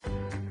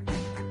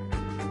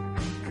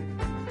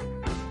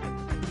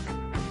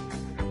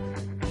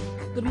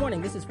Good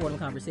morning. This is Fordham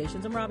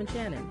Conversations. I'm Robin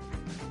Shannon.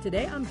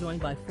 Today I'm joined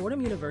by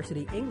Fordham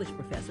University English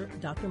professor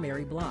Dr.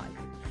 Mary Bly.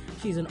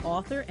 She's an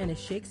author and a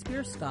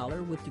Shakespeare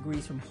scholar with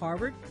degrees from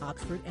Harvard,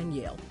 Oxford, and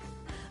Yale.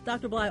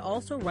 Dr. Bly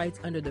also writes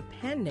under the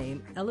pen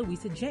name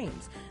Eloisa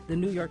James, the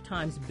New York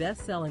Times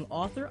best-selling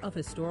author of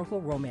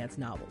historical romance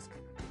novels.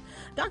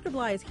 Dr.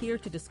 Bly is here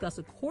to discuss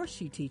a course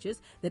she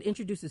teaches that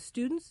introduces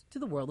students to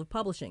the world of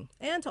publishing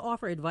and to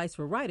offer advice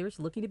for writers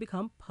looking to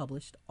become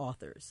published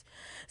authors.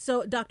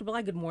 So, Dr.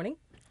 Bly, good morning.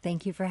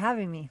 Thank you for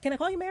having me. Can I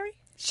call you Mary?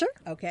 Sure.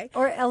 Okay.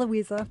 Or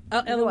Eloisa.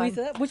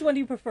 Eloisa. Which one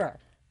do you prefer?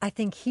 I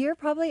think here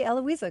probably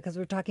Eloisa because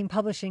we're talking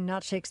publishing,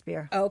 not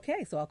Shakespeare.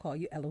 Okay, so I'll call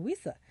you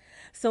Eloisa.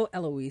 So,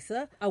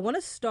 Eloisa, I want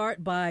to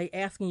start by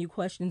asking you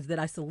questions that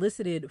I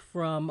solicited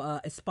from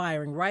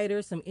aspiring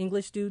writers, some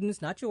English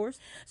students, not yours.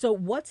 So,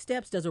 what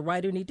steps does a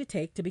writer need to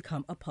take to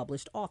become a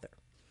published author?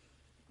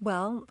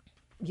 Well,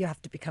 you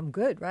have to become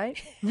good,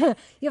 right? You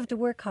have to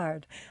work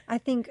hard. I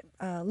think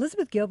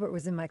Elizabeth Gilbert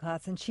was in my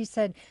class, and she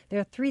said there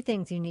are three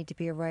things you need to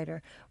be a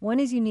writer. One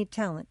is you need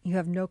talent. You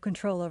have no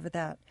control over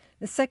that.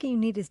 The second you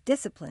need is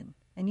discipline,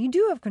 and you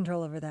do have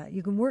control over that.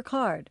 You can work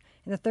hard.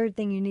 And the third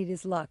thing you need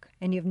is luck,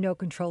 and you have no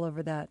control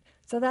over that.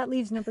 So that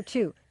leaves number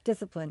two,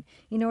 discipline.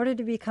 In order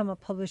to become a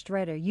published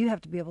writer, you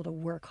have to be able to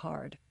work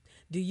hard.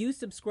 Do you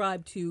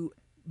subscribe to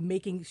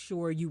making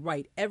sure you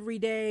write every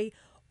day?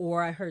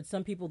 Or I heard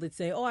some people that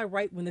say, oh, I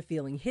write when the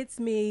feeling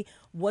hits me.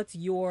 What's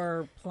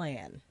your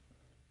plan?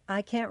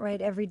 I can't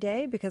write every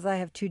day because I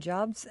have two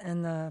jobs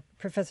and the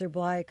Professor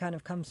Bly kind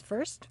of comes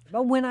first.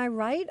 But when I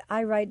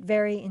write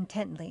very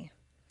intently.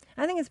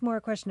 I think it's more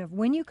a question of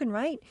when you can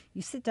write,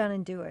 you sit down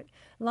and do it.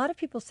 A lot of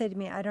people say to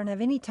me, I don't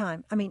have any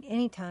time.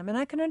 Any time. And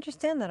I can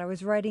understand that. I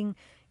was writing,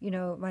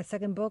 my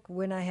second book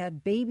when I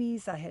had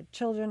babies, I had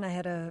children, I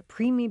had a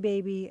preemie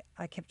baby.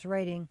 I kept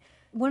writing.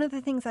 One of the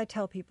things I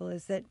tell people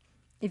is that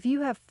if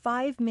you have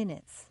 5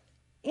 minutes,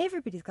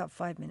 everybody's got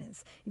 5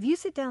 minutes. If you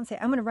sit down and say,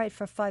 I'm going to write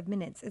for 5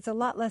 minutes, it's a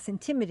lot less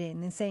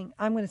intimidating than saying,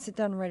 I'm going to sit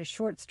down and write a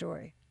short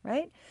story,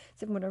 right?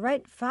 So I'm going to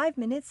write 5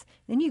 minutes,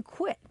 then you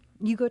quit.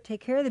 You go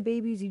take care of the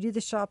babies, you do the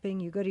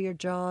shopping, you go to your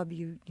job,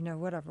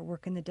 whatever,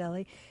 work in the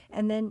deli.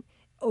 And then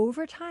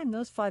over time,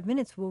 those 5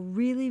 minutes will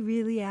really,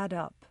 really add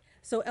up.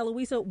 So,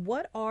 Eloisa,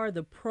 what are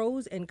the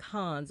pros and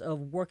cons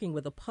of working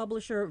with a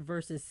publisher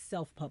versus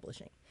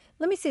self-publishing?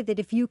 Let me say that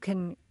if you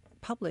can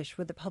publish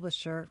with a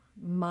publisher,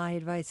 my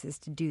advice is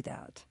to do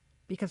that.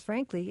 Because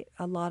frankly,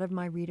 a lot of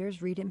my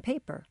readers read in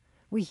paper.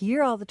 We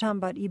hear all the time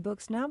about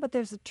ebooks now, but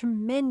there's a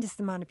tremendous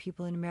amount of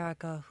people in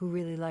America who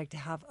really like to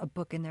have a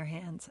book in their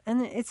hands.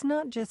 And it's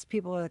not just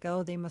people like,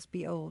 oh, they must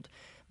be old.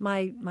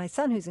 My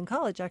son, who's in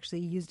college, actually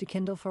used a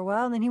Kindle for a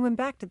while, and then he went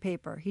back to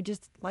paper. He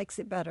just likes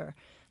it better.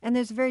 And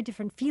there's a very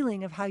different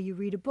feeling of how you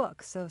read a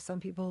book. So some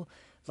people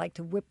like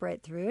to whip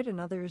right through it, and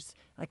others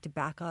like to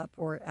back up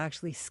or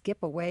actually skip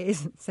a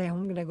ways and say,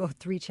 I'm going to go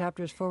 3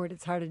 chapters forward.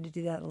 It's harder to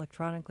do that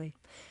electronically.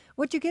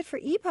 What you get for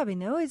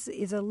EPUBing, though,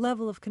 is a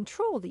level of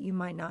control that you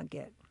might not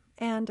get.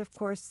 And, of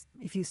course,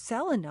 if you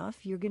sell enough,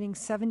 you're getting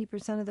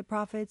 70% of the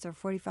profits or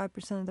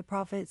 45% of the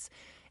profits,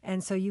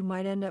 and so you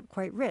might end up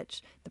quite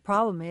rich. The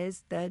problem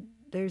is that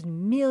there's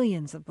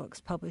millions of books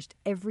published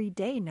every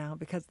day now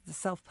because of the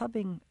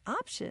self-pubbing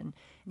option.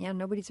 Yeah,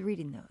 nobody's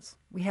reading those.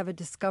 We have a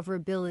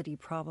discoverability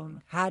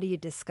problem. How do you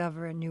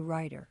discover a new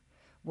writer?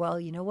 Well,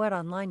 you know what?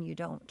 Online you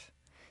don't.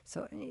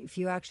 So if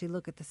you actually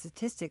look at the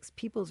statistics,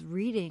 people's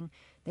reading,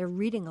 they're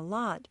reading a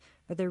lot,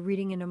 but they're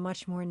reading in a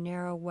much more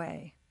narrow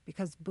way.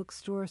 Because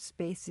bookstore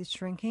space is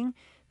shrinking,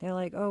 they're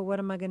like, oh, what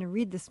am I going to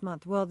read this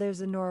month? Well,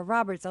 there's a Nora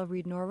Roberts. I'll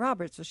read Nora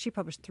Roberts. So she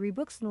published 3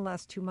 books in the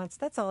last 2 months.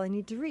 That's all I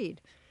need to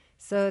read.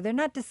 So they're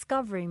not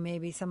discovering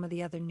maybe some of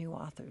the other new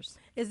authors.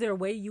 Is there a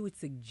way you would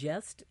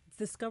suggest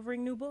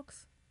discovering new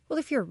books? Well,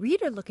 if you're a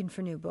reader looking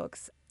for new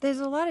books, there's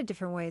a lot of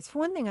different ways. For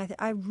one thing,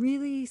 I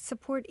really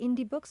support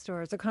indie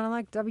bookstores. They're kind of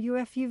like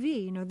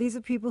WFUV. These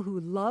are people who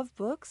love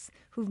books,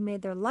 who've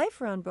made their life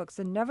around books.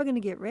 They're never going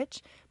to get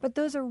rich, but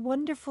those are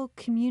wonderful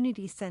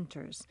community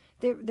centers.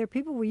 They're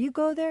people where you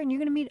go there and you're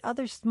going to meet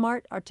other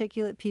smart,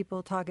 articulate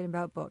people talking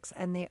about books.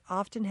 And they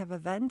often have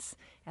events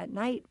at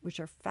night, which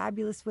are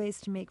fabulous ways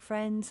to make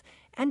friends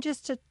and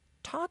just to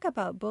talk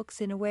about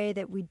books in a way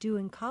that we do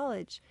in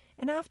college.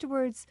 And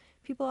afterwards,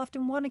 people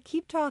often want to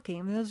keep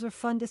talking. Those are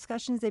fun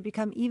discussions. They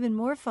become even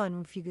more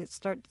fun if you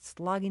start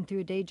slogging through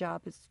a day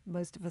job, as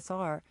most of us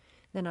are.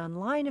 Then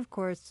online, of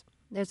course,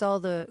 there's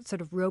all the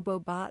sort of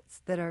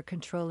robo-bots that are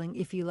controlling,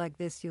 if you like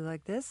this, you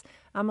like this.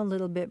 I'm a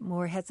little bit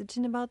more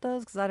hesitant about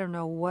those because I don't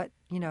know what,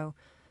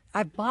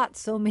 I bought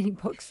so many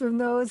books from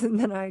those, and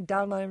then I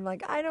download them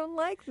like, I don't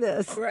like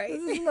this. Right.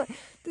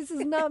 This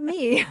is not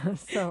me.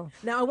 So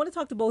now I want to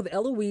talk to both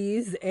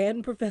Eloise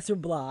and Professor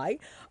Bly.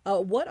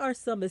 What are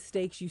some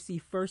mistakes you see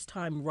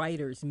first-time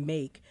writers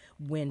make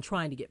when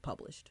trying to get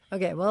published?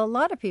 Okay, well, a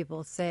lot of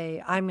people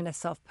say, I'm going to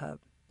self-pub.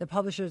 The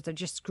publishers are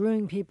just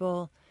screwing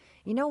people.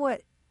 You know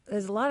what?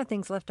 There's a lot of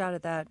things left out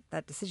of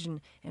that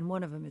decision, and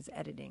one of them is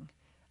editing.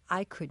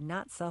 I could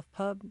not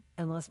self-pub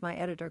unless my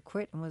editor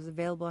quit and was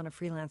available on a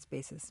freelance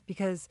basis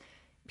because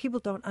people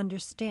don't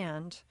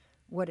understand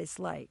what it's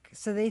like.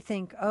 So they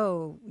think,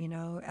 oh,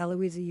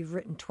 Eloisa, you've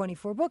written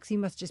 24 books. You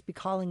must just be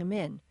calling them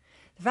in.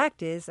 The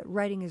fact is that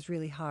writing is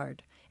really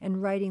hard.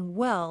 And writing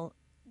well,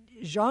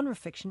 genre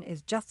fiction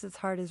is just as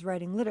hard as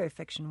writing literary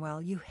fiction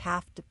well. You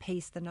have to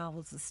pace the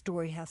novels. The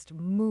story has to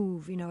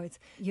move.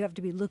 You have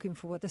to be looking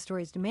for what the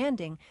story is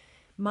demanding.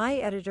 My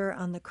editor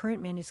on the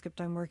current manuscript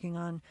I'm working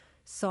on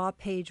saw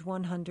page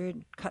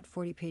 100, cut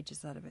 40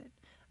 pages out of it.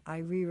 I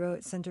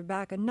rewrote, sent her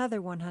back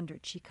another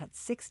 100. She cut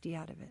 60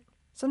 out of it.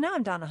 So now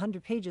I'm down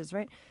 100 pages,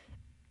 right?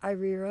 I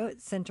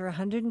rewrote, sent her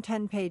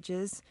 110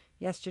 pages.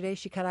 Yesterday,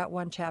 she cut out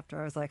one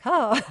chapter. I was like,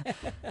 oh.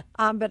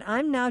 But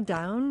I'm now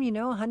down,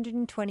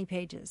 120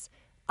 pages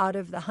out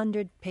of the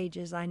 100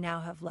 pages I now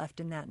have left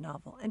in that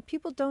novel. And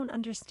people don't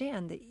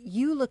understand that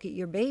you look at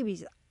your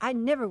babies. I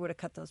never would have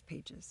cut those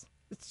pages.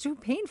 It's too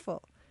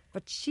painful.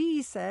 But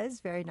she says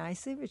very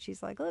nicely, but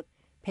she's like, look,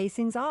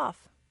 pacing's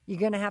off. You're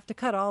going to have to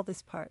cut all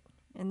this part.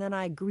 And then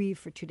I grieve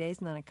for 2 days,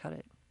 and then I cut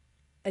it.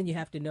 And you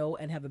have to know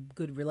and have a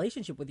good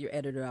relationship with your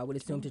editor, I would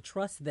assume, to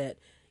trust that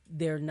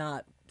they're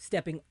not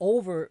stepping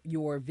over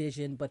your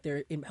vision, but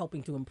they're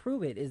helping to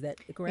improve it. Is that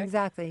correct?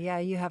 Exactly. Yeah,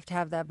 you have to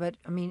have that. But,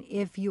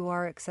 if you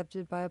are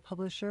accepted by a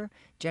publisher,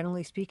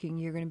 generally speaking,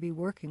 you're going to be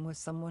working with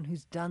someone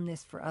who's done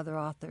this for other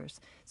authors.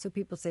 So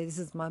people say, this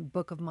is my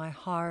book of my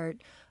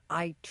heart.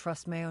 I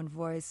trust my own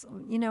voice.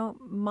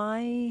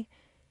 My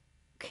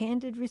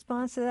candid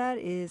response to that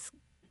is,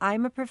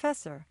 I'm a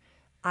professor.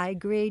 I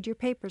grade your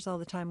papers all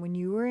the time. When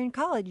you were in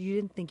college, you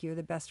didn't think you were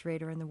the best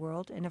rater in the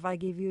world. And if I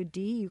gave you a D,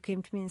 you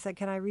came to me and said,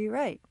 can I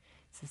rewrite?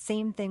 It's the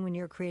same thing when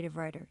you're a creative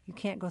writer. You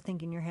can't go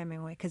thinking you're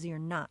Hemingway because you're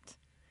not.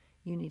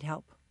 You need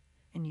help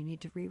and you need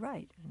to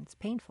rewrite. And it's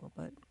painful,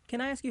 but... Can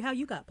I ask you how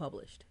you got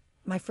published?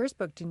 My first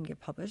book didn't get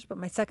published, but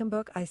my second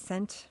book I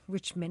sent,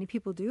 which many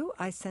people do,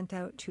 I sent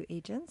out to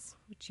agents,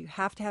 which you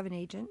have to have an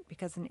agent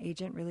because an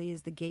agent really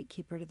is the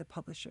gatekeeper to the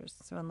publishers.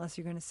 So unless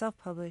you're going to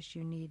self-publish,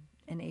 you need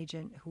an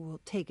agent who will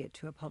take it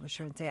to a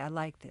publisher and say, I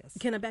like this.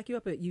 Can I back you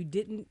up? You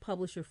didn't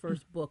publish your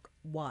first book.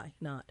 Why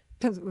not?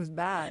 Because it was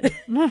bad.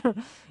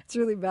 It's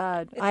really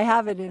bad. I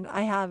have it.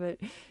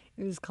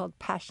 It was called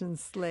Passion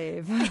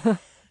Slave.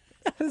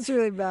 It was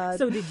really bad.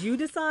 So did you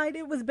decide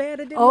it was bad?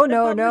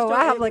 No.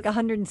 I have like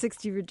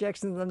 160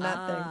 rejections on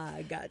that thing.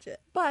 I gotcha.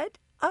 But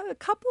a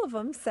couple of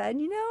them said,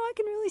 I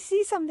can really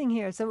see something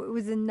here. So it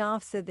was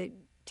enough so that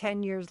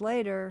 10 years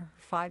later,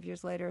 5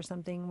 years later or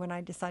something, when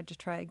I decided to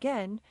try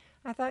again,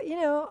 I thought,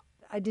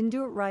 I didn't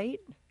do it right,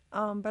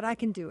 but I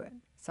can do it.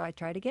 So I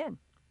tried again.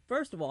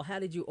 First of all, how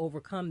did you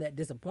overcome that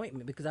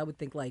disappointment? Because I would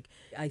think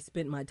I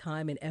spent my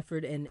time and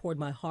effort and poured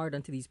my heart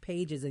onto these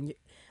pages. And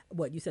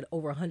you said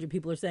over 100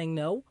 people are saying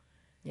no?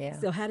 Yeah.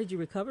 So how did you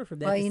recover from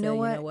that? Well, you know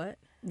what?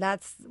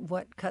 That's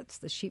what cuts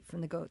the sheep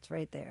from the goats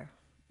right there.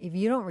 If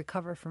you don't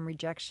recover from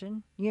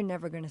rejection, you're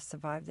never going to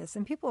survive this.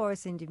 And people always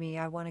say to me,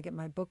 I want to get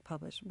my book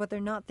published. What they're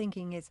not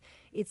thinking is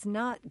it's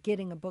not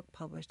getting a book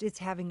published. It's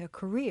having a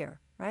career,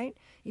 right?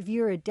 If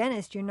you're a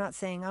dentist, you're not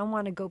saying, I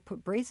want to go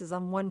put braces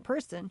on one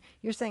person.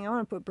 You're saying, I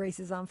want to put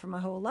braces on for my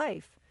whole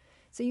life.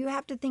 So you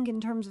have to think in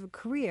terms of a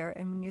career.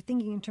 And when you're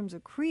thinking in terms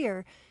of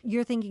career,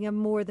 you're thinking of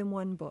more than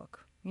one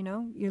book.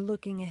 You're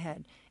looking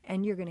ahead,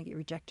 and you're going to get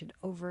rejected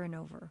over and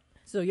over.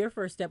 So your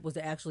first step was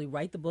to actually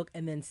write the book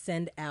and then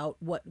send out,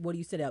 what do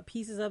you send out,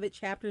 pieces of it,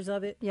 chapters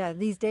of it? Yeah,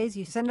 these days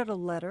you send out a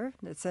letter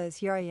that says,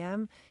 here I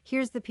am,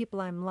 here's the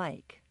people I'm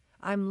like.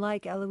 I'm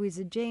like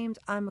Eloisa James.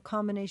 I'm a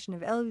combination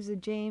of Eloisa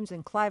James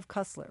and Clive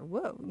Cussler.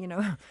 Whoa,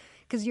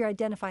 because you're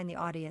identifying the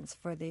audience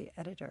for the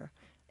editor.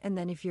 And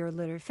then if you're a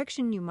literary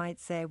fiction, you might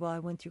say, well, I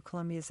went through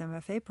Columbia's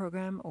MFA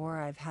program, or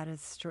I've had a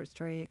short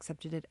story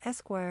accepted at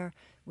Esquire.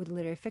 With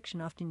literary fiction,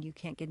 often you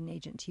can't get an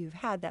agent until you've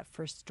had that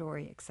first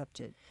story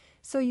accepted.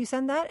 So you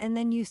send that, and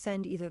then you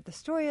send either the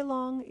story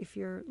along, if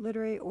you're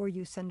literary, or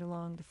you send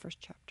along the first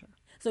chapter.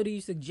 So do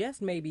you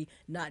suggest maybe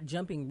not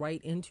jumping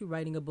right into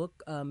writing a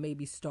book,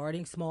 maybe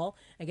starting small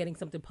and getting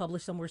something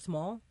published somewhere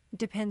small?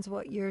 Depends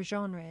what your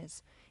genre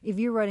is. If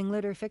you're writing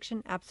literary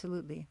fiction,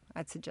 absolutely.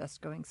 I'd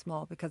suggest going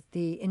small because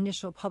the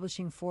initial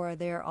publishing for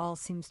there all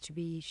seems to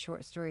be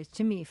short stories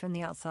to me from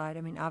the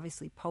outside.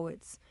 Obviously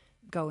poets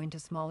go into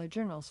smaller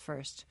journals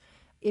first.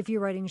 If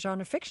you're writing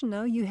genre fiction,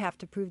 though, you have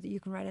to prove that you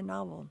can write a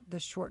novel. The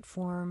short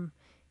form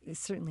is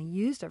certainly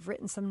used. I've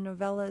written some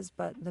novellas,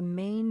 but the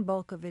main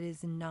bulk of it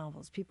is in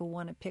novels. People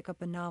want to pick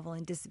up a novel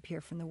and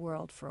disappear from the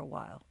world for a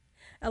while.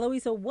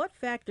 Eloisa, what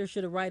factors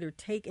should a writer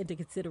take into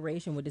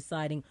consideration when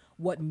deciding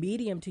what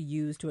medium to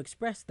use to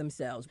express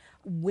themselves?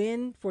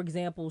 When, for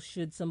example,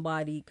 should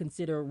somebody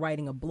consider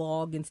writing a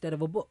blog instead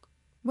of a book?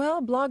 Well,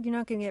 a blog you're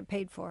not going to get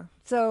paid for.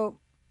 So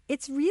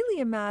it's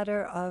really a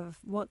matter of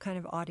what kind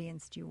of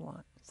audience do you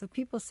want. So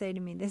people say to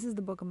me, this is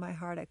the book of my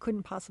heart. I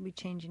couldn't possibly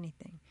change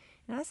anything.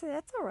 And I say,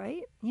 that's all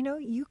right.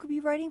 You could be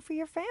writing for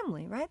your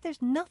family, right?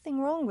 There's nothing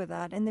wrong with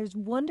that. And there's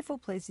wonderful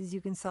places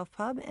you can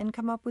self-pub and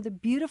come up with a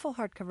beautiful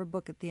hardcover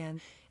book at the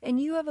end. And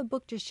you have a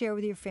book to share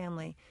with your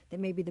family that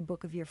may be the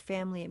book of your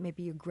family. It may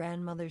be your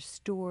grandmother's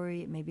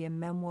story. It may be a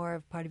memoir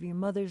of part of your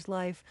mother's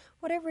life,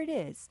 whatever it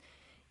is.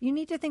 you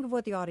need to think of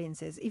what the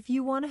audience is. If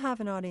you want to have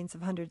an audience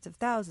of hundreds of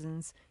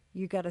thousands,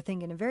 you got to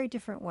think in a very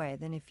different way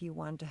than if you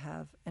want to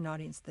have an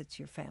audience that's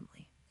your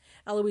family.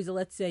 Eloisa,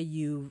 let's say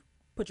you've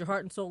put your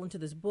heart and soul into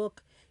this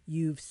book,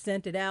 you've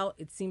sent it out,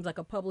 it seems like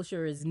a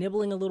publisher is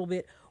nibbling a little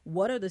bit.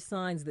 What are the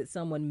signs that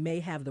someone may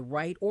have the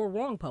right or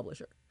wrong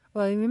publisher?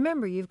 Well,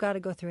 remember, you've got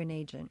to go through an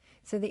agent.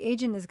 So the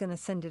agent is going to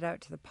send it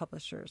out to the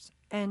publishers.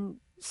 And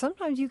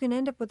sometimes you can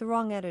end up with the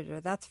wrong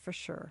editor, that's for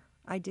sure.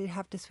 I did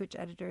have to switch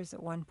editors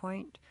at one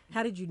point.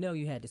 How did you know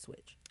you had to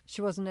switch?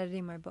 She wasn't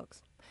editing my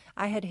books.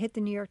 I had hit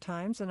the New York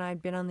Times, and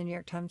I'd been on the New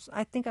York Times.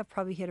 I think I've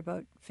probably hit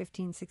about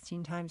 15,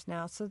 16 times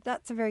now. So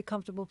that's a very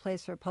comfortable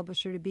place for a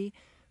publisher to be.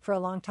 For a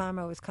long time,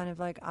 I was kind of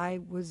like, I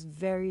was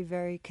very,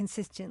 very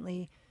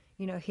consistently,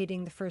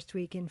 hitting the first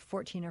week in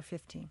 14 or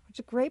 15, which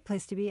is a great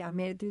place to be. I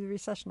made it through the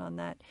recession on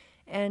that.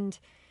 And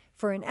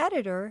for an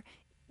editor,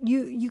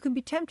 you can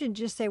be tempted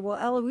to just say, well,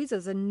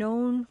 Eloisa's a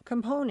known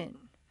component,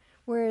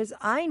 whereas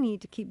I need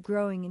to keep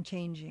growing and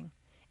changing.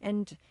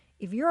 And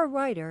if you're a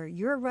writer,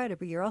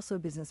 but you're also a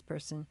business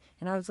person.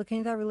 And I was looking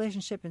at that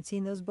relationship and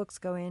seeing those books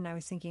go in. I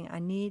was thinking, I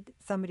need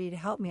somebody to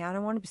help me. I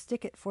don't want to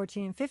stick at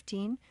 14 and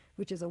 15,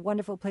 which is a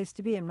wonderful place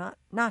to be. I'm not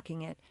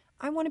knocking it.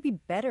 I want to be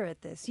better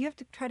at this. You have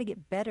to try to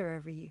get better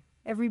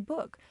every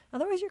book.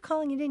 Otherwise, you're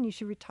calling it in. You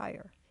should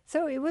retire.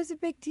 So it was a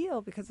big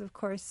deal because, of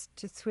course,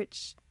 to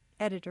switch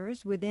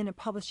editors within a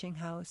publishing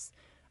house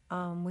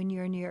when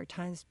you're a New York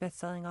Times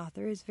bestselling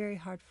author is very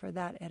hard for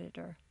that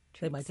editor.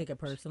 They might take it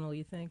personal,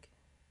 you think?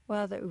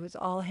 Well, that it was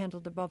all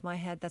handled above my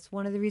head. That's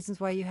one of the reasons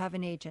why you have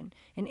an agent.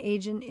 An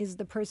agent is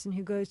the person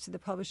who goes to the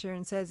publisher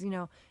and says,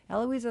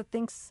 Eloisa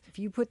thinks if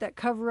you put that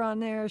cover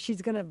on there,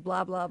 she's going to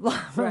blah, blah, blah,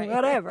 right.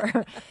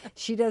 Whatever.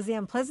 She does the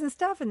unpleasant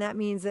stuff, and that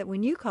means that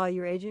when you call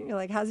your agent, you're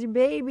like, how's your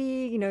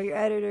baby? Your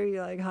editor,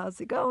 you're like,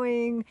 how's it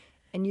going?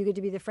 And you get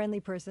to be the friendly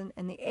person,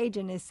 and the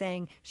agent is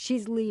saying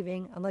she's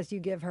leaving unless you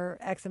give her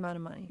X amount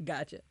of money.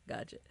 Gotcha.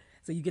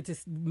 So you get to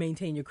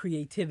maintain your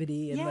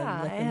creativity and let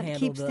them handle it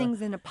keeps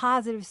things in a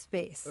positive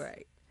space.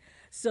 Right.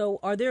 So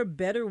are there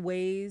better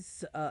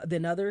ways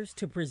than others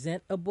to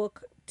present a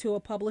book to a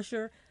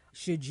publisher?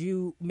 Should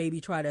you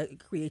maybe try to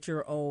create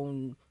your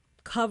own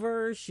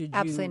cover?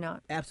 Absolutely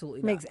not.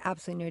 Absolutely Makes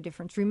absolutely no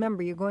difference.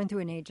 Remember, you're going through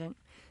an agent.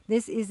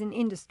 This is an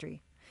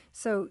industry.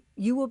 So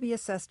you will be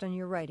assessed on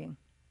your writing.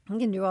 You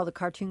can do all the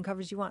cartoon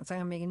covers you want. It's not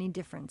going to make any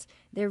difference.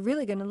 They're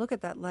really going to look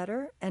at that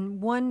letter.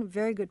 And one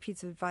very good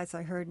piece of advice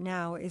I heard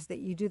now is that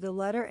you do the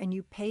letter and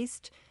you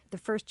paste the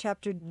first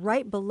chapter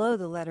right below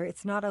the letter.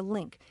 It's not a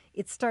link.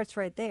 It starts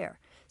right there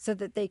so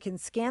that they can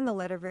scan the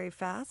letter very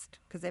fast,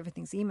 because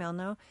everything's email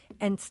now,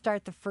 and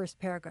start the first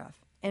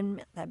paragraph.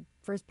 And that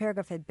first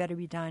paragraph had better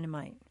be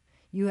dynamite.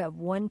 You have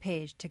one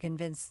page to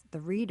convince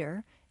the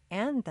reader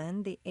and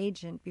then the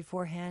agent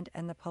beforehand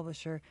and the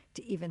publisher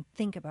to even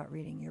think about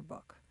reading your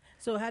book.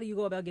 So how do you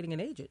go about getting an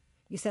agent?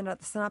 You send out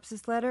the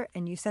synopsis letter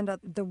and you send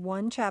out the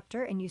one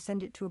chapter and you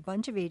send it to a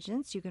bunch of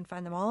agents. You can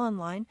find them all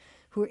online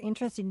who are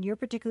interested in your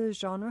particular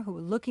genre, who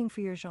are looking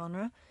for your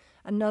genre.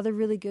 Another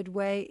really good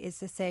way is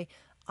to say,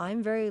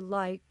 I'm very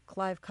like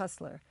Clive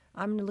Cussler.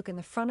 I'm going to look in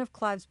the front of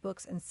Clive's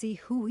books and see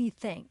who he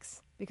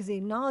thanks, because the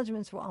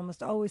acknowledgments will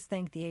almost always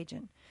thank the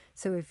agent.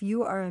 So if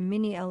you are a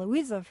mini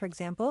Eloisa, for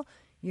example,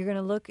 you're going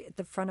to look at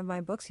the front of my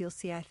books. You'll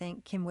see, I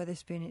think, Kim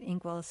Witherspoon at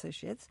Inkwell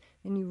Associates.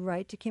 Then you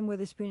write to Kim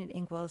Witherspoon at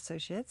Inkwell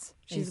Associates.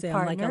 She's a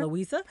partner. Like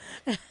Eloisa?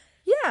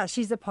 Yeah,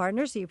 she's a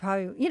partner. So you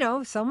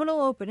probably, someone will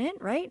open it,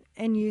 right?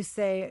 And you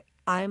say,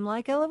 I'm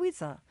like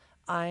Eloisa.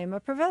 I'm a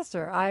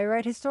professor. I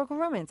write historical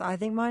romance. I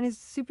think mine is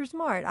super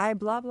smart. I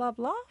blah, blah,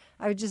 blah.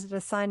 I was just at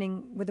a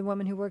signing with a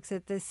woman who works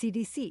at the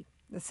CDC,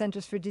 the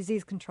Centers for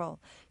Disease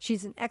Control.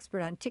 She's an expert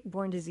on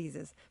tick-borne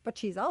diseases, but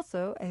she's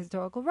also a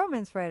historical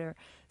romance writer.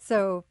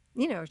 So,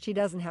 she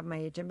doesn't have my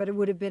agent, but it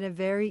would have been a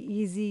very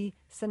easy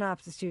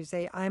synopsis to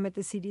say, I'm at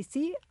the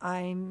CDC,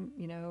 I'm,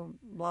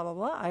 blah, blah,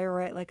 blah. I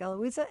write like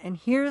Eloisa, and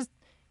here's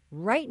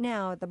right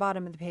now at the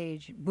bottom of the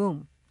page,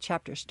 boom,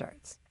 chapter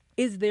starts.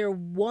 Is there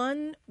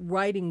one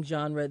writing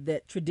genre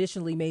that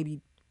traditionally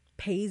maybe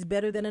pays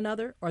better than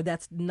another, or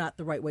that's not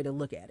the right way to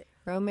look at it?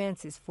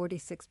 Romance is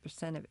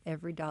 46% of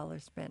every dollar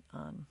spent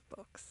on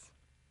books.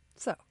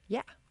 So,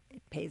 yeah,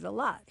 it pays a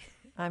lot.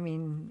 I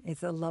mean,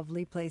 it's a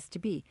lovely place to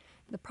be.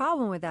 The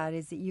problem with that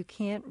is that you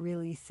can't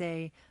really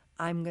say,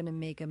 I'm going to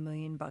make $1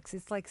 million.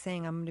 It's like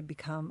saying I'm going to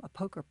become a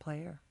poker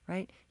player,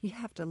 right? You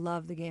have to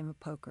love the game of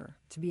poker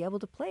to be able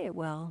to play it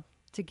well,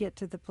 to get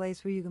to the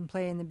place where you can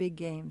play in the big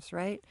games,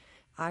 right?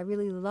 I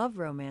really love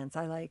romance.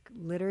 I like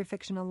literary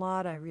fiction a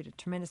lot. I read a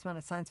tremendous amount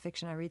of science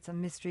fiction. I read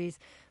some mysteries.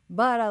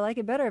 But I like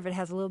it better if it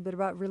has a little bit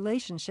about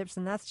relationships,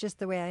 and that's just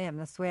the way I am.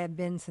 That's the way I've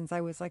been since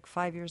I was like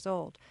 5 years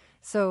old.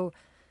 So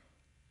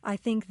I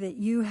think that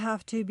you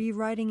have to be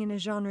writing in a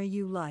genre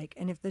you like.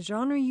 And if the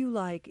genre you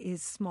like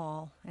is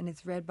small and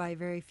it's read by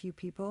very few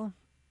people,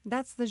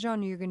 that's the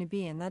genre you're going to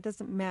be in. That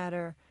doesn't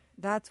matter.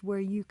 That's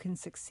where you can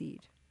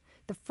succeed.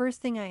 The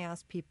first thing I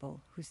ask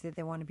people who say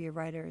they want to be a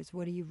writer is,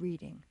 what are you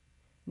reading?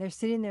 And they're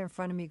sitting there in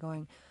front of me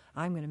going,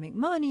 I'm going to make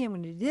money, I'm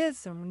going to do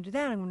this, I'm going to do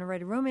that, I'm going to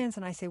write a romance.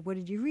 And I say, what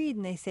did you read?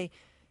 And they say,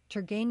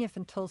 Turgenev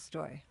and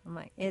Tolstoy. I'm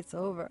like, it's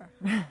over.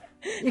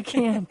 You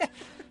can't.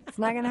 It's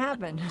not going to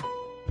happen.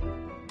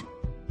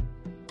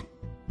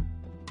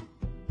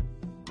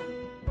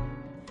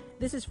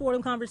 This is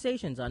Fordham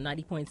Conversations on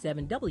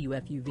 90.7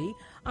 WFUV.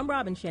 I'm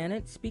Robin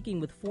Shannon, speaking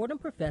with Fordham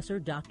professor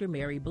Dr.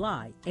 Mary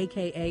Bly,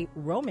 a.k.a.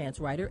 romance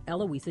writer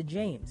Eloisa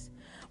James.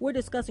 We're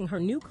discussing her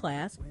new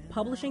class,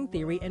 Publishing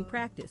Theory and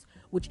Practice,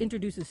 which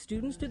introduces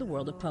students to the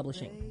world of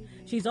publishing.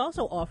 She's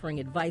also offering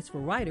advice for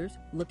writers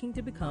looking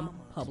to become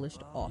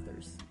published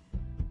authors.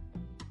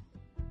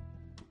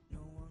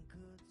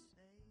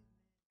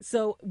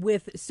 So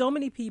with so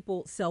many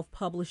people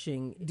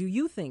self-publishing, do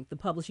you think the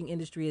publishing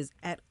industry is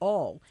at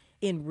all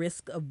in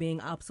risk of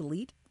being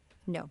obsolete?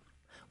 No.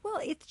 Well,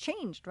 it's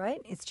changed, right?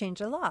 It's changed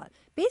a lot.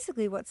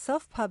 Basically, what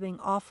self-pubbing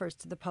offers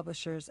to the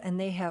publishers, and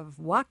they have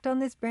walked on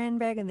this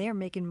bandwagon, they are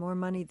making more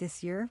money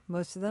this year,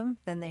 most of them,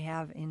 than they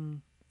have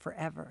in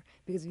forever.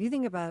 Because if you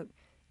think about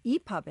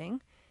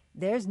e-pubbing,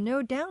 there's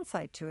no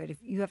downside to it. If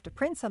you have to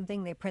print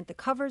something, they print the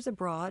covers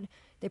abroad,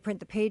 they print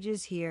the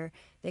pages here,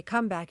 they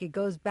come back, it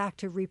goes back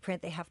to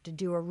reprint, they have to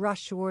do a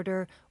rush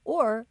order,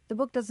 or the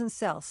book doesn't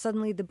sell.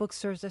 Suddenly the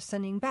bookstores are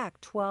sending back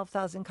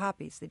 12,000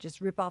 copies. They just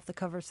rip off the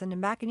cover, send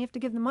them back, and you have to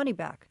give the money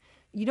back.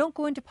 You don't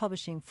go into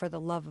publishing for the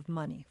love of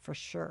money, for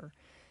sure.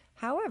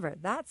 However,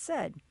 that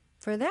said,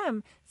 for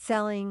them,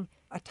 selling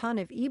a ton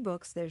of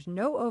ebooks, there's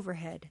no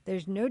overhead,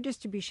 there's no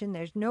distribution,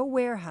 there's no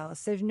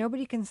warehouse, there's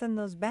nobody can send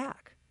those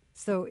back.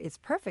 So it's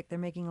perfect. They're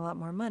making a lot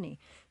more money.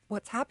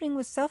 What's happening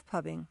with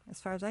self-pubbing, as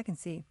far as I can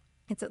see,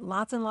 it's that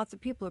lots and lots of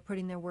people are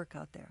putting their work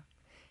out there.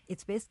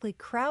 It's basically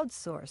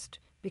crowdsourced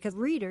because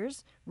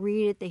readers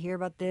read it, they hear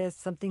about this,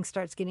 something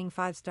starts getting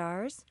 5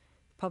 stars,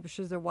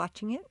 publishers are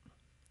watching it.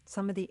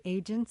 Some of the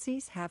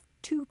agencies have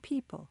 2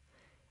 people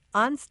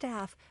on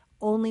staff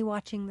only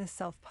watching this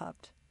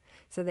self-pubbed.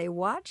 So they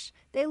watch,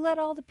 they let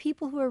all the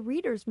people who are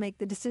readers make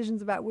the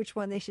decisions about which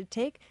one they should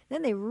take.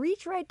 Then they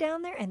reach right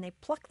down there and they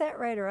pluck that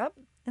writer up.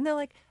 And they're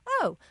like,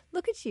 oh,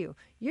 look at you.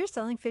 You're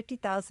selling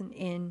 50,000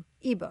 in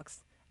ebooks.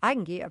 I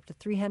can get you up to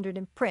 300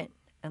 in print.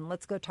 And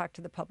let's go talk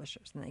to the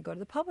publishers. And they go to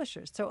the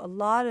publishers. So a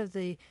lot of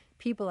the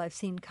people I've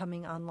seen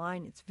coming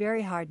online, it's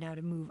very hard now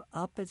to move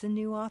up as a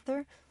new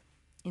author.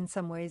 In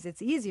some ways,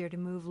 it's easier to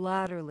move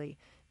laterally.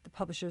 The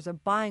publishers are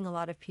buying a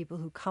lot of people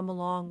who come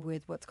along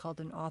with what's called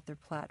an author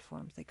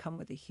platform. They come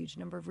with a huge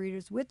number of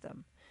readers with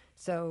them.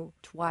 So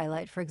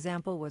Twilight, for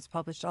example, was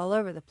published all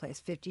over the place.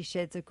 50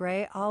 Shades of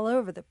Grey, all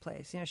over the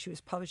place. She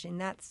was publishing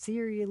that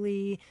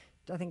serially.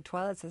 I think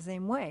Twilight's the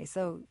same way.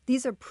 So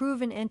these are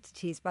proven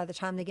entities by the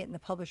time they get in the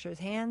publisher's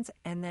hands.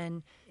 And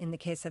then in the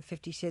case of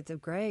 50 Shades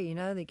of Grey,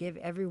 they give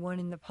everyone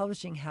in the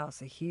publishing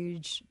house a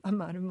huge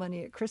amount of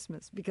money at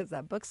Christmas because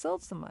that book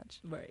sold so much.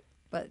 Right.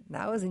 But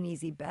that was an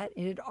easy bet.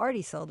 It had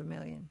already sold 1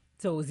 million.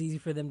 So it was easy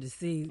for them to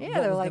see.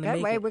 Yeah, they were like,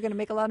 we're going to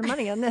make a lot of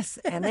money on this.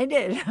 And they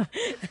did.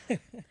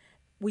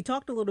 We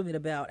talked a little bit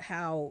about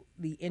how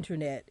the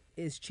internet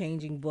is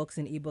changing books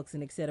and ebooks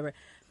and et cetera.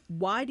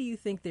 Why do you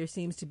think there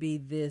seems to be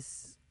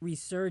this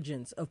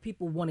resurgence of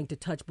people wanting to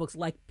touch books,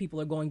 like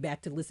people are going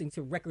back to listening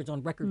to records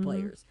on record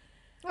players?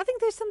 I think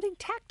there's something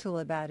tactile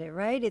about it,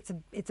 right?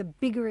 It's a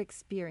bigger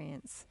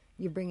experience.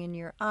 You're bringing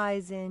your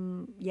eyes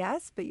in,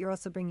 yes, but you're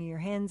also bringing your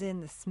hands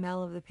in, the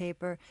smell of the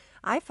paper.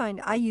 I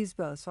find I use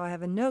both. So I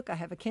have a Nook, I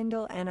have a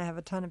Kindle, and I have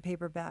a ton of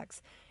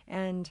paperbacks.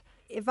 And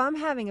if I'm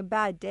having a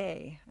bad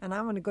day and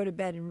I want to go to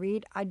bed and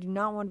read, I do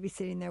not want to be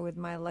sitting there with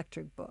my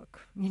electric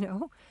book,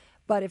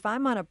 But if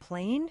I'm on a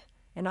plane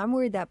and I'm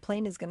worried that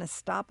plane is going to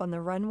stop on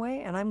the runway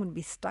and I'm going to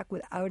be stuck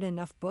without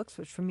enough books,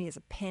 which for me is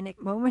a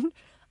panic moment,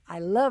 I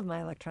love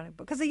my electronic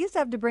book. Because I used to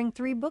have to bring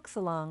 3 books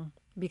along.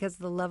 Because of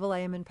the level I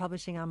am in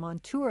publishing, I'm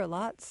on tour a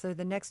lot. So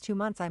the next 2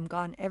 months, I'm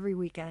gone every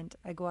weekend.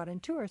 I go out on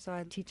tour. So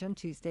I teach on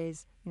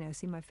Tuesdays,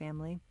 see my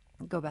family,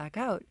 go back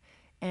out.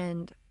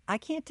 And I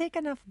can't take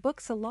enough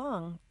books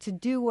along to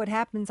do what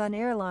happens on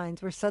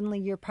airlines where suddenly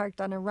you're parked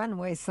on a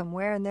runway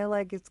somewhere and they're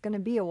like, it's going to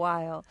be a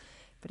while.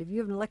 But if you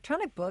have an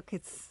electronic book,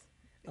 it's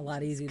a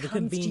lot easier. The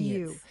comes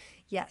convenience. To you.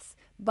 Yes.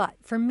 But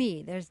for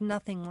me, there's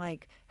nothing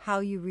like how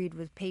you read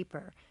with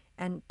paper.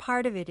 And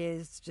part of it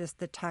is just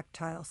the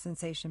tactile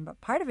sensation,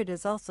 but part of it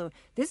is also,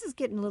 this is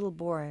getting a little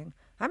boring.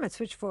 I'm going to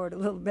switch forward a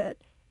little bit.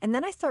 And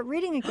then I start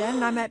reading again,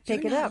 and I might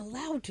pick it up. You're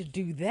not allowed to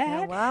do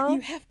that. Yeah, well,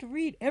 you have to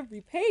read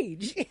every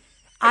page.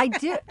 I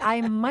do.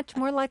 I'm much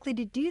more likely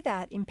to do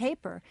that in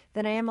paper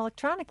than I am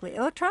electronically.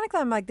 Electronically,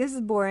 I'm like, this is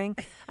boring.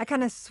 I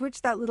kind of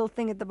switch that little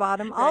thing at the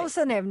bottom. All of a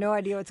sudden, I have no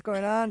idea what's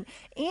going on.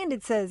 And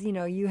it says,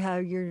 you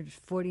have your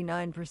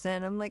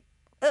 49%. I'm like,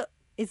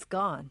 it's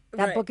gone.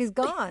 That book is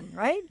gone,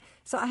 right?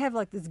 So I have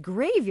like this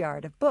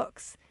graveyard of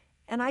books.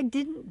 And I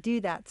didn't do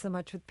that so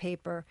much with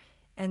paper.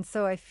 And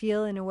so I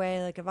feel in a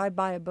way like if I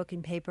buy a book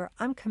in paper,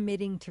 I'm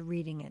committing to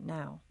reading it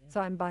now.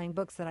 So I'm buying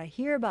books that I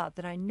hear about,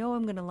 that I know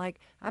I'm going to like.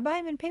 I buy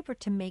them in paper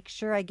to make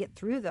sure I get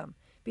through them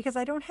because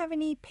I don't have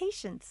any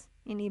patience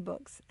in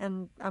ebooks.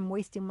 And I'm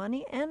wasting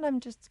money and I'm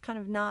just kind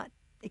of not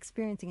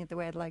experiencing it the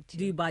way I'd like to.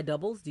 Do you buy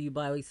doubles? Do you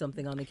buy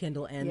something on the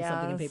Kindle and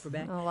something in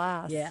paperback?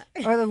 Alas. Yeah.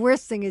 Or the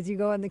worst thing is you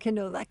go on the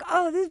Kindle like,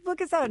 oh, this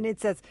book is out, and it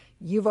says,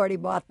 you've already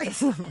bought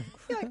this. You're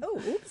like,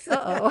 oh, oops.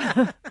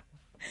 Uh-oh.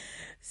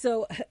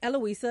 So,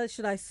 Eloisa,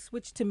 should I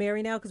switch to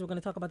Mary now because we're going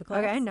to talk about the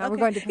class? Okay, now we're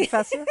going to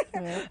Professor.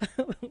 Yeah.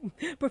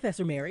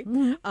 Professor Mary.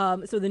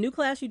 So the new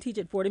class you teach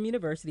at Fordham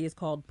University is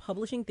called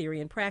Publishing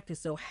Theory and Practice.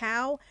 So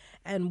how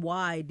and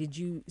why did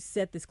you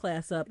set this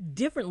class up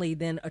differently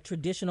than a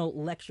traditional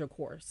lecture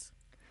course?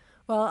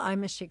 Well,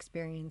 I'm a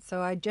Shakespearean,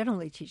 so I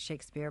generally teach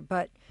Shakespeare.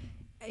 But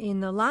in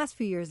the last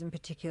few years in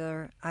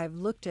particular, I've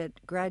looked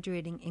at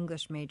graduating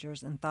English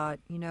majors and thought,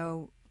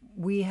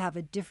 we have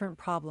a different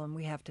problem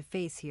we have to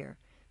face here.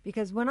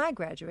 Because when I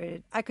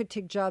graduated, I could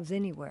take jobs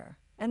anywhere.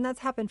 And that's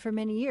happened for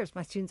many years.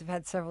 My students have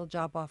had several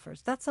job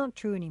offers. That's not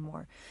true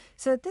anymore.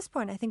 So at this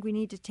point, I think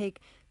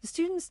the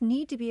students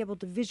need to be able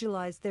to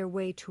visualize their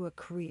way to a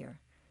career.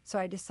 So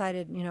I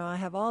decided, I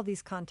have all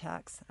these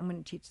contacts. I'm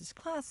going to teach this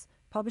class,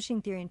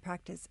 Publishing Theory and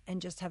Practice,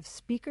 and just have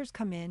speakers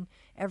come in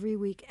every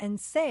week and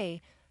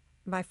say,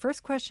 my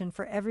first question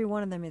for every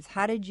one of them is,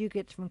 how did you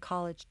get from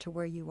college to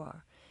where you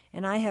are?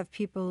 And I have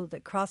people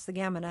that cross the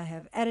gamut. I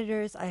have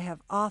editors, I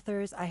have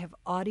authors, I have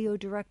audio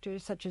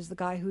directors, such as the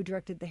guy who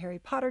directed the Harry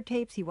Potter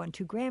tapes. He won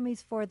 2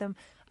 Grammys for them.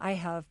 I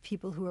have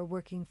people who are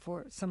working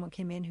for, someone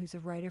came in who's a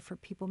writer for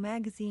People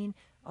magazine,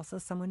 also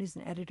someone who's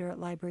an editor at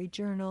Library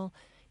Journal.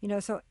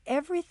 So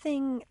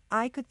everything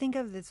I could think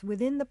of that's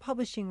within the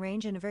publishing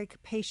range in a very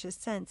capacious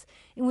sense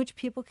in which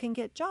people can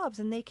get jobs.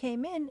 And they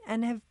came in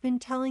and have been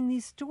telling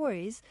these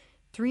stories,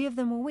 3 of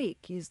them a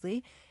week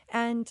usually,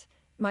 and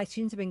my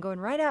students have been going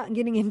right out and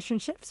getting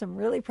internships. I'm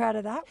really proud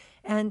of that.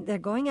 And they're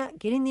going out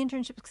getting the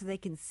internships because they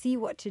can see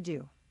what to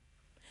do.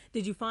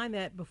 Did you find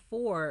that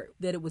before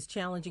that it was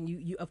challenging?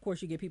 You of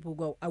course, you get people who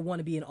go, I want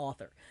to be an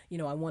author.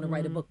 I want to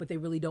write a book, but they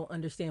really don't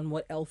understand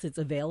what else is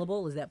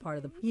available. Is that part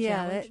of the challenge?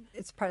 Yeah,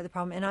 it's part of the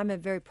problem. And I'm a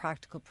very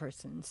practical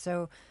person.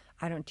 So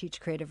I don't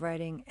teach creative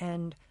writing.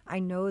 And I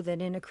know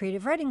that in a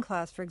creative writing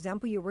class, for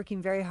example, you're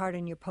working very hard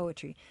on your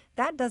poetry.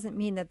 That doesn't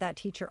mean that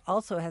teacher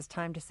also has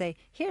time to say,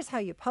 here's how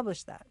you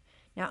publish that.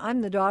 Now,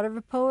 I'm the daughter of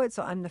a poet,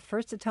 so I'm the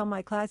first to tell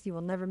my class, you will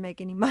never make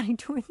any money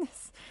doing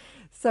this.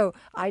 So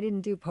I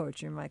didn't do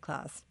poetry in my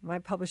class. My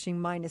publishing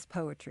minus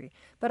poetry.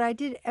 But I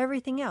did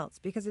everything else,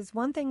 because it's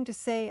one thing to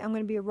say I'm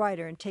going to be a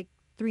writer and take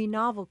 3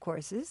 novel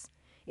courses.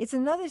 It's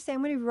another to say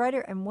I'm going to be a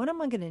writer, and what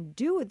am I going to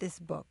do with this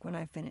book when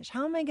I finish?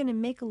 How am I going to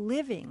make a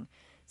living?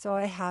 So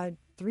I had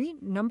 3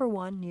 number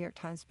 1 New York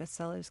Times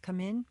bestsellers come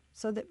in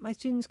so that my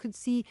students could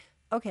see,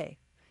 okay,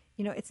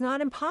 it's not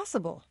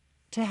impossible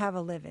to have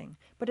a living.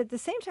 But at the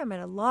same time, I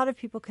had a lot of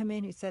people come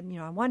in who said,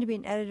 I wanted to be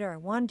an editor. I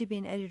wanted to be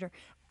an editor.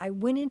 I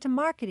went into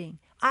marketing.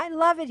 I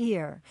love it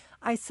here.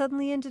 I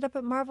suddenly ended up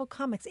at Marvel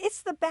Comics.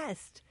 It's the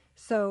best.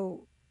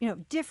 So,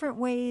 different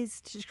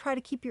ways to try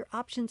to keep your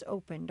options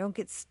open. Don't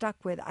get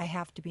stuck with, I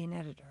have to be an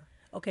editor.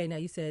 Okay, now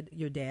you said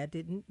your dad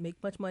didn't make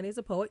much money as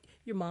a poet.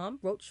 Your mom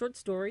wrote short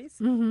stories.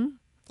 Mm-hmm.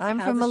 I'm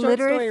from a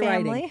literary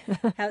family.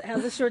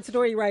 How's the short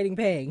story writing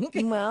paying?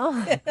 Well,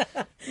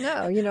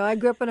 no, I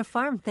grew up on a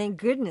farm. Thank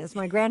goodness.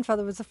 My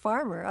grandfather was a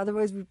farmer.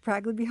 Otherwise, we'd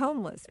practically be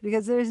homeless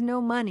because there's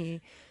no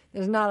money.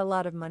 There's not a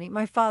lot of money.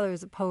 My father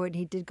was a poet.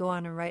 He did go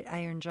on and write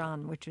Iron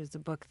John, which was a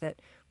book that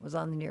was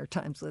on the New York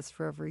Times list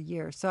for over a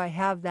year. So I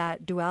have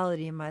that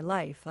duality in my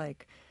life,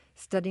 like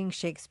studying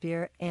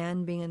Shakespeare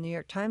and being on the New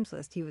York Times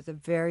list. He was a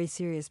very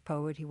serious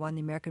poet. He won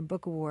the American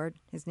Book Award.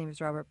 His name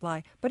is Robert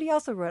Bly. But he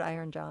also wrote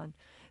Iron John.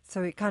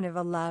 So it kind of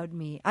allowed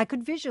me, I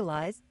could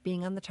visualize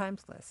being on the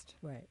Times list.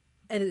 Right.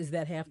 And is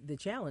that half the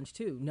challenge,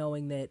 too,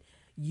 knowing that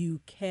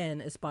you can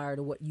aspire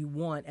to what you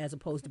want as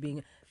opposed to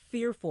being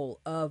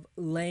fearful of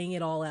laying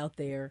it all out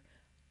there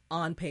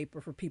on paper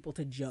for people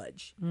to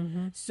judge.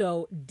 Mm-hmm.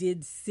 So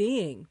did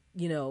seeing,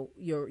 your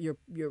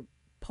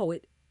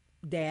poet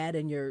dad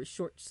and your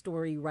short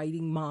story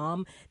writing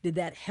mom, did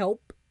that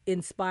help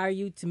inspire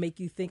you to make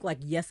you think like,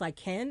 yes, I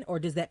can? Or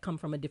does that come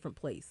from a different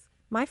place?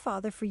 My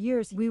father, for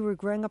years, we were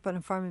growing up on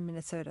a farm in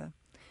Minnesota.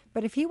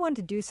 But if he wanted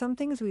to do some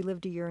things, we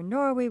lived a year in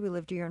Norway, we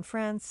lived a year in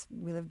France,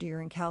 we lived a year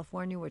in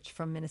California, which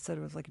from Minnesota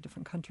was like a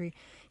different country.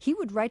 He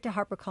would write to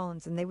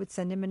HarperCollins and they would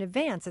send him an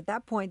advance. At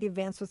that point, the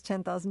advance was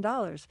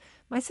 $10,000.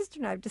 My sister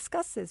and I have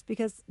discussed this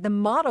because the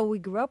model we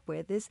grew up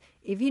with is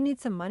if you need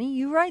some money,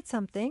 you write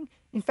something.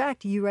 In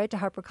fact, you write to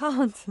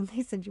HarperCollins and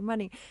they send you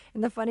money.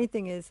 And the funny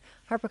thing is,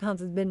 HarperCollins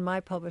has been my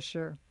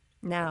publisher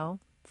now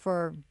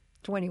for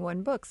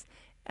 21 books.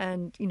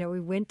 And, we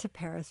went to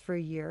Paris for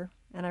a year,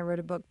 and I wrote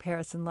a book,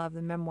 Paris in Love,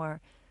 the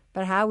memoir.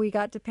 But how we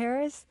got to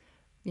Paris,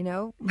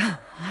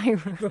 I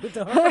wrote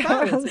to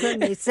HarperCollins.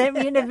 And they sent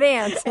me in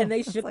advance. And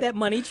they shipped that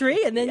money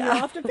tree, and then you're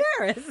off to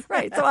Paris.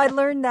 Right. So I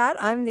learned that.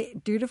 I'm the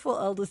dutiful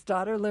eldest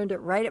daughter, learned it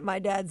right at my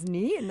dad's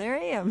knee, and there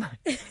I am.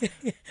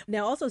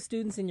 Now, also,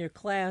 students in your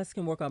class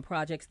can work on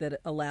projects that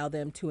allow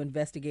them to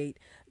investigate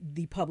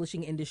the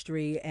publishing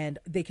industry, and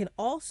they can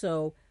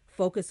also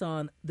focus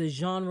on the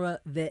genre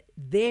that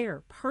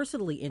they're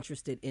personally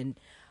interested in.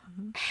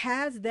 Mm-hmm.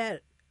 Has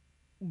that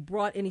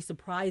brought any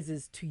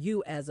surprises to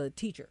you as a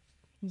teacher?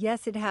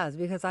 Yes, it has,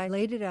 because I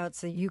laid it out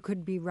so you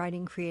could be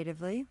writing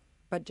creatively,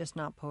 but just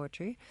not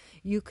poetry.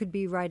 You could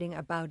be writing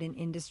about an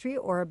industry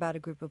or about a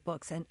group of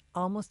books, and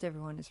almost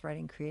everyone is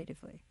writing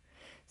creatively.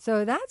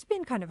 So that's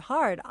been kind of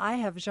hard. I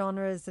have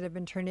genres that have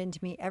been turned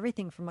into me,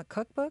 everything from a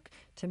cookbook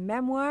to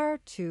memoir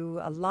to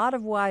a lot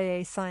of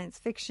YA science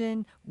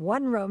fiction,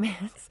 one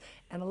romance,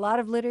 and a lot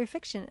of literary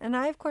fiction. And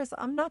I, of course,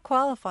 I'm not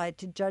qualified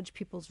to judge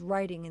people's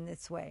writing in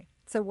this way.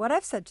 So what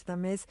I've said to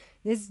them is,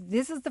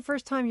 this is the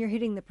first time you're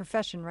hitting the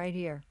profession right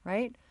here,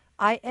 right?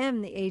 I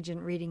am the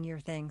agent reading your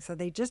thing. So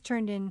they just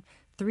turned in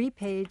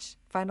 3-page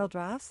final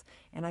drafts,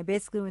 and I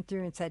basically went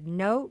through and said,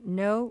 no,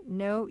 no,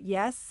 no,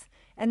 yes.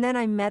 And then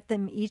I met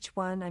them each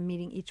one. I'm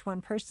meeting each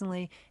one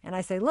personally, and I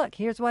say, look,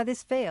 here's why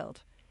this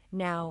failed.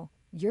 Now,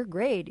 your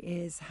grade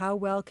is how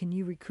well can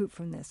you recoup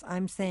from this?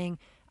 I'm saying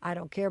I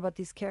don't care about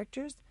these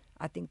characters.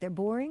 I think they're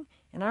boring,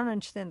 and I don't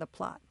understand the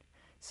plot.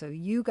 So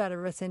you got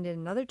to send in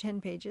another 10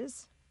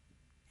 pages,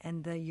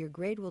 and your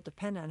grade will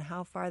depend on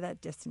how far that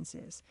distance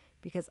is,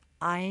 because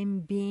I'm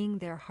being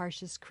their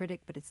harshest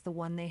critic, but it's the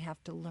one they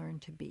have to learn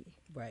to be.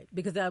 Right,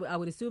 because I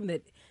would assume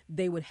that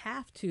they would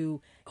have to,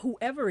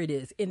 whoever it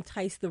is,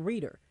 entice the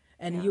reader.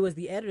 And you as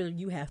the editor,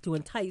 you have to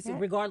entice,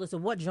 regardless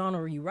of what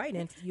genre you write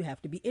in, you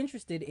have to be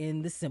interested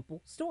in the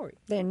simple story.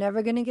 They're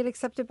never going to get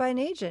accepted by an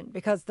agent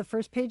because the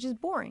first page is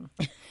boring.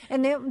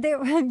 And they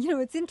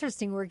it's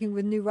interesting working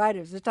with new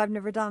writers, which I've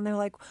never done. They're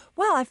like,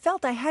 well, I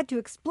felt I had to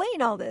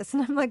explain all this.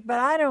 And I'm like, but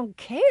I don't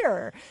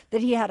care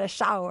that he had a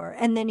shower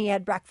and then he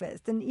had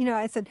breakfast. And,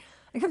 I said,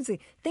 I come see,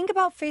 think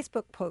about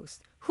Facebook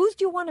posts. Whose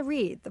do you want to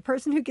read? The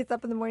person who gets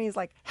up in the morning is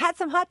like, had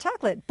some hot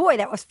chocolate. Boy,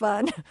 that was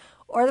fun.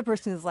 Or the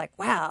person who's like,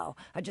 wow,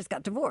 I just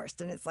got divorced.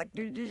 And it's like,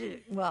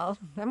 well,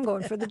 I'm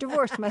going for the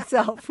divorce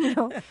myself.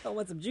 I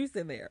want some juice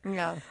in there.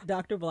 Yeah.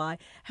 Dr. Bly,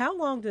 how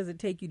long does it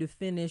take you to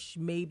finish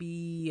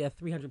maybe a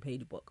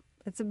 300-page book?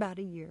 It's about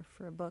a year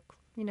for a book.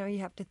 You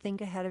have to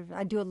think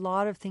I do a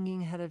lot of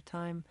thinking ahead of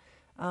time,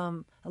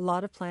 a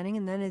lot of planning.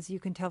 And then, as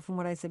you can tell from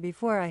what I said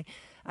before,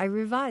 I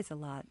revise a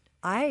lot.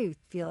 I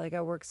feel like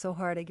I work so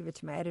hard, I give it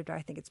to my editor,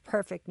 I think it's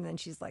perfect, and then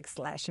she's like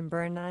slash and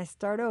burn, and I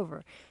start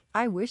over.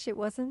 I wish it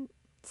wasn't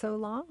so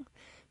long,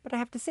 but I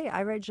have to say,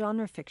 I write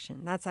genre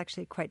fiction. That's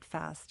actually quite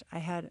fast. I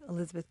had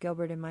Elizabeth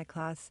Gilbert in my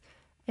class,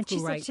 and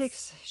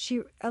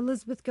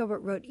Elizabeth Gilbert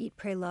wrote Eat,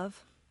 Pray,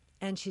 Love,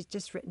 and she's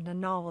just written a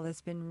novel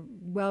that's been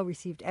well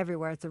received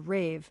everywhere. It's a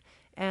rave.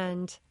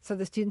 And so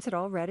the students had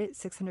all read it,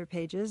 600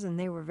 pages, and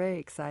they were very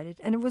excited.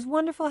 And it was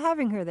wonderful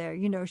having her there.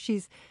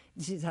 She's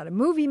had a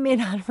movie made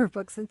out of her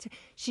books, and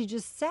she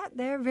just sat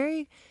there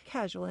very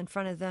casual in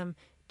front of them,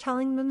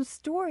 telling them the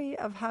story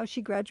of how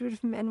she graduated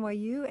from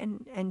NYU,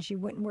 and she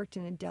went and worked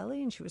in a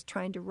deli, and she was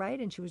trying to write,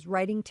 and she was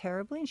writing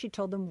terribly, and she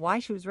told them why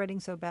she was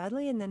writing so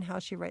badly and then how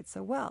she writes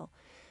so well.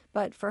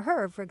 But for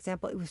her, for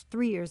example, it was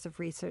 3 years of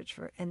research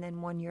and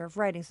then 1 year of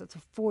writing. So it's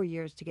 4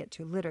 years to get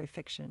to literary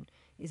fiction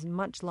is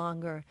much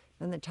longer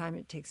than the time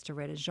it takes to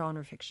write a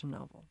genre fiction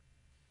novel.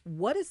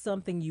 What is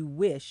something you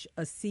wish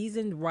a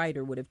seasoned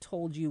writer would have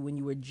told you when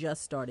you were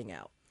just starting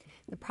out?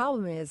 The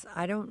problem is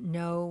I don't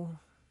know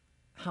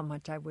how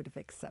much I would have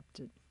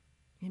accepted.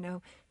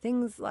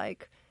 Things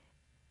like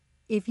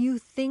if you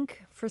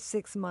think for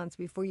 6 months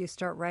before you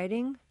start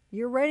writing,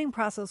 your writing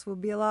process will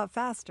be a lot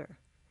faster.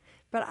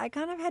 But I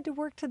kind of had to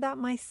work to that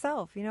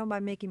myself, by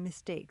making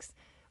mistakes.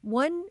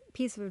 One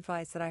piece of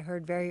advice that I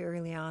heard very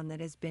early on that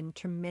has been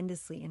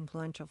tremendously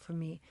influential for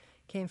me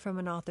came from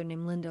an author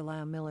named Linda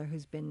Lyle Miller,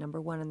 who's been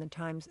 #1 in the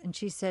Times. And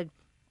she said,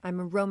 I'm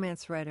a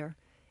romance writer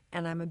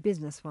and I'm a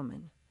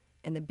businesswoman,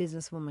 and the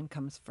businesswoman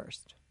comes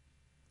first.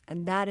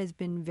 And that has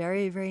been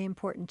very, very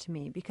important to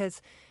me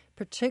because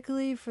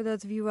particularly for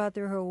those of you out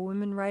there who are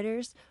women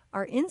writers,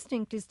 our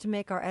instinct is to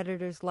make our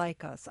editors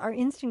like us. Our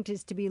instinct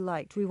is to be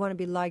liked. We want to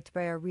be liked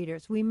by our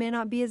readers. We may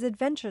not be as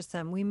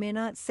adventuresome. We may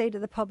not say to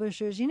the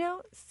publishers,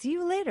 see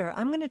you later.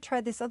 I'm going to try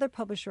this other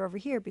publisher over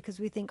here because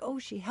we think, oh,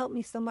 she helped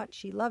me so much.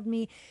 She loved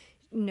me.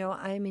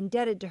 I am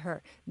indebted to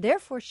her.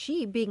 Therefore,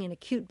 she, being an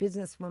acute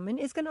businesswoman,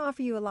 is going to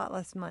offer you a lot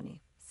less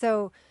money.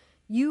 So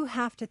you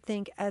have to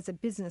think as a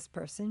business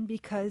person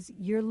because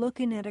you're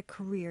looking at a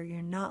career.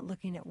 You're not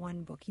looking at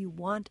one book. You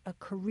want a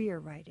career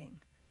writing.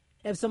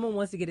 If someone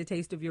wants to get a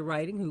taste of your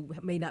writing who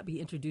may not be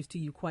introduced to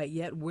you quite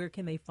yet, where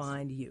can they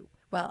find you?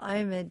 Well,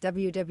 I'm at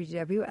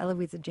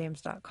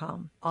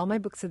www.eloisajames.com. All my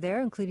books are there,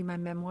 including my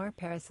memoir,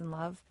 Paris in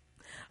Love.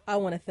 I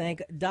want to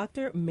thank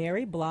Dr.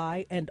 Mary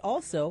Bly and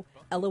also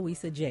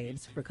Eloisa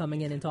James for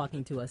coming in and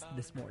talking to us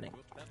this morning.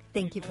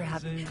 Thank you for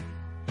having me.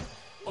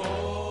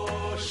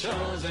 Aux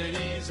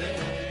Champs-Élysées,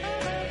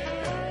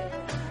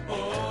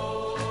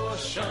 aux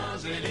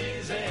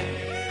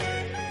Champs-Élysées.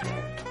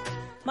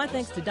 My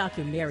thanks to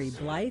Dr. Mary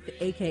Blythe,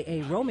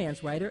 a.k.a.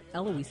 romance writer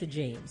Eloisa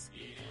James.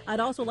 I'd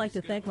also like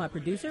to thank my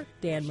producer,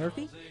 Dan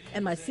Murphy,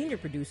 and my senior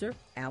producer,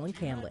 Alan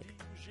Camlick.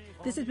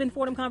 This has been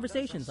Fordham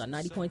Conversations on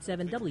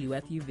 90.7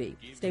 WFUV.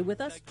 Stay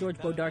with us. George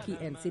Bodarky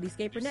and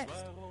Cityscape are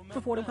next.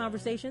 For Fordham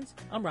Conversations,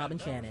 I'm Robin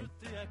Shannon.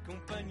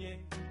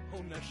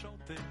 On a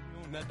chanté,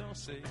 on a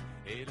dansé,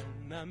 et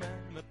l'on n'a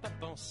même pas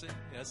pensé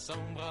à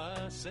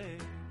s'embrasser.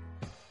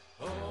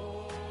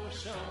 aux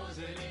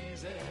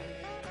Champs-Élysées.